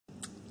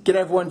G'day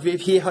everyone,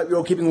 Viv here, hope you're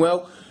all keeping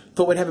well.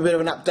 Thought we'd have a bit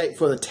of an update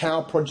for the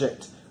tower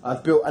project.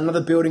 I've built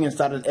another building and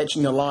started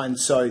etching the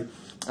lines, so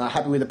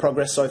happy with the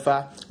progress so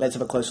far. Let's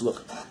have a closer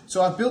look.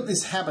 So I've built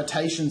this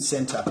habitation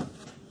centre.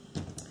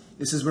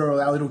 This is where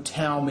our little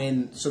tower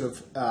men sort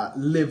of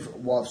live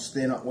whilst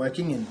they're not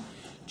working and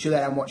chill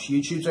out and watch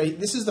YouTube. So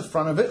this is the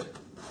front of it.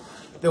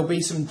 There'll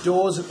be some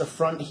doors at the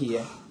front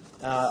here.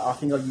 I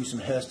think I'll use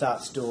some Hearst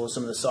Arts doors,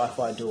 some of the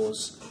sci-fi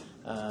doors,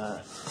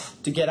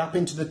 to get up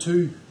into the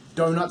two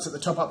donuts at the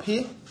top up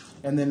here,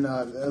 and then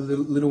a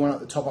little one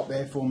at the top up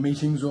there for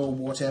meetings or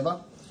whatever.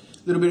 A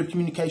little bit of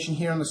communication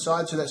here on the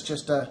side, so that's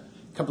just a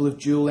couple of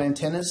dual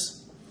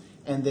antennas,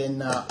 and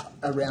then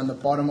around the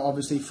bottom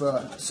obviously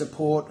for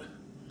support,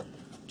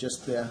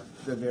 just the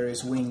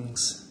various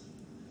wings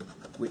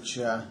which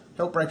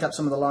help break up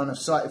some of the line of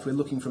sight if we're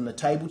looking from the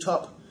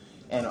tabletop,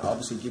 and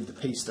obviously give the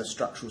piece the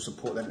structural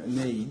support that it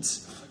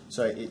needs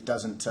so it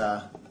doesn't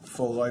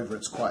fall over.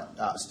 It's quite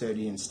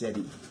sturdy and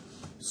steady.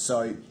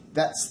 So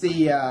that's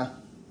the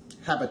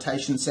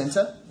habitation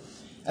centre.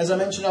 As I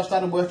mentioned, I've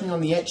started working on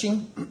the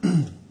etching.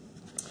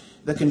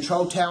 The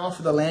control tower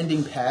for the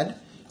landing pad,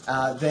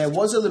 there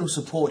was a little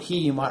support here,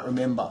 you might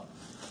remember.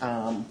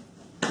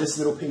 This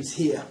little piece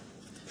here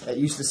that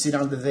used to sit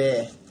under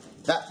there.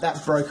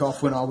 That broke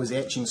off when I was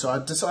etching, so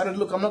I decided,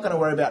 look, I'm not going to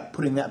worry about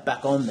putting that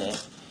back on there.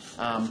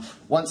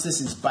 Once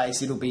this is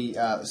based, it'll be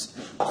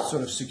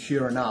sort of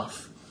secure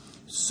enough.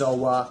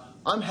 So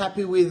I'm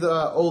happy with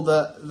all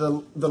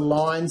the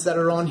lines that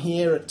are on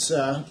here. It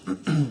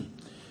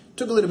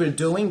took a little bit of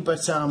doing,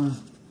 but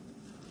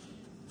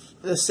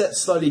the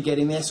set's slowly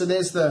getting there. So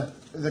there's the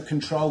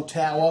control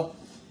tower,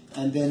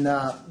 and then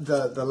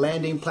the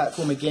landing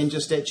platform, again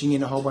just etching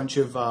in a whole bunch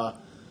of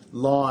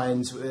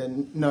lines,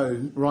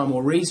 no rhyme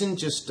or reason,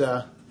 just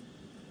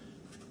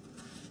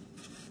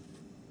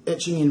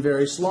etching in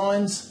various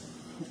lines.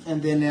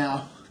 And then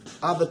our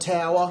other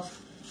tower,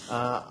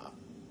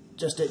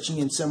 just etching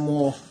in some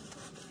more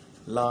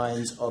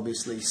lines,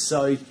 obviously.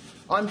 So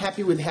I'm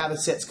happy with how the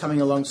set's coming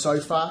along so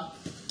far.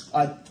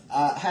 I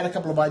had a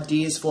couple of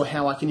ideas for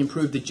how I can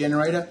improve the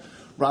generator.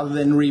 Rather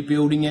than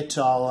rebuilding it,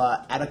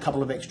 I'll add a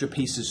couple of extra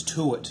pieces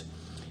to it,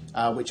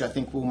 which I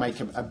think will make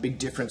a big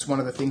difference. One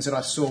of the things that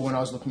I saw when I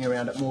was looking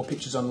around at more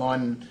pictures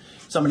online, and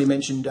somebody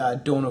mentioned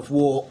Dawn of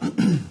War,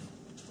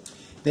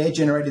 their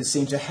generators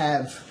seem to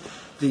have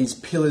these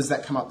pillars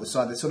that come up the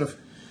side. They're sort of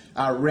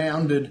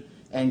rounded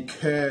and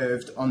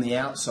curved on the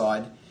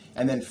outside,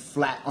 and then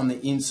flat on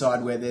the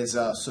inside where there's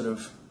a sort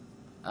of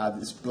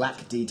this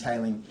black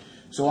detailing.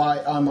 So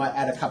I might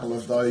add a couple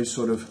of those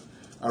sort of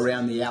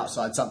around the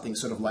outside, something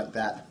sort of like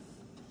that,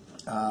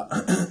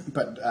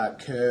 but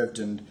curved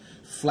and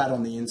flat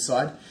on the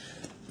inside.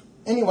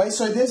 Anyway,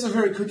 so there's a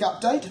very quick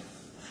update.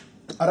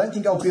 I don't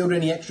think I'll build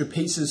any extra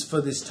pieces for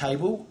this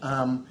table,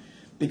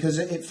 because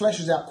it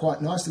flashes out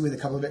quite nicely with a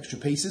couple of extra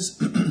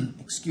pieces.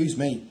 Excuse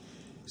me.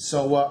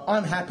 So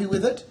I'm happy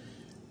with it.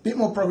 Bit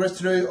more progress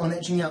to do on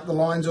etching out the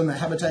lines on the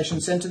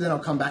habitation centre, then I'll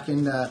come back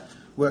and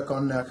work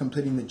on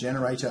completing the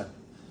generator.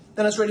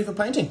 Then it's ready for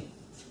painting.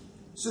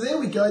 So there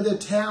we go, the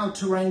tower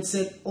terrain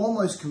set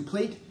almost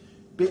complete.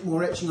 Bit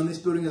more etching on this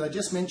building as I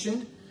just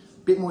mentioned.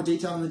 Bit more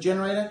detail on the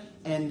generator,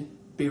 and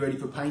be ready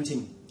for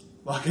painting,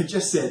 like I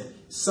just said.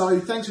 So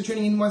thanks for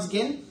tuning in once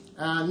again.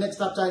 Next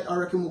update, I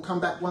reckon, will come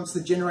back once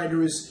the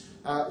generator is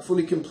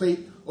fully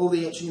complete, all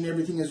the etching and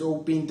everything has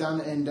all been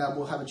done, and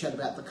we'll have a chat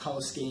about the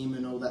colour scheme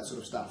and all that sort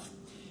of stuff.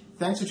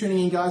 Thanks for tuning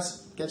in,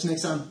 guys. Catch you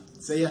next time.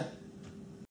 See ya.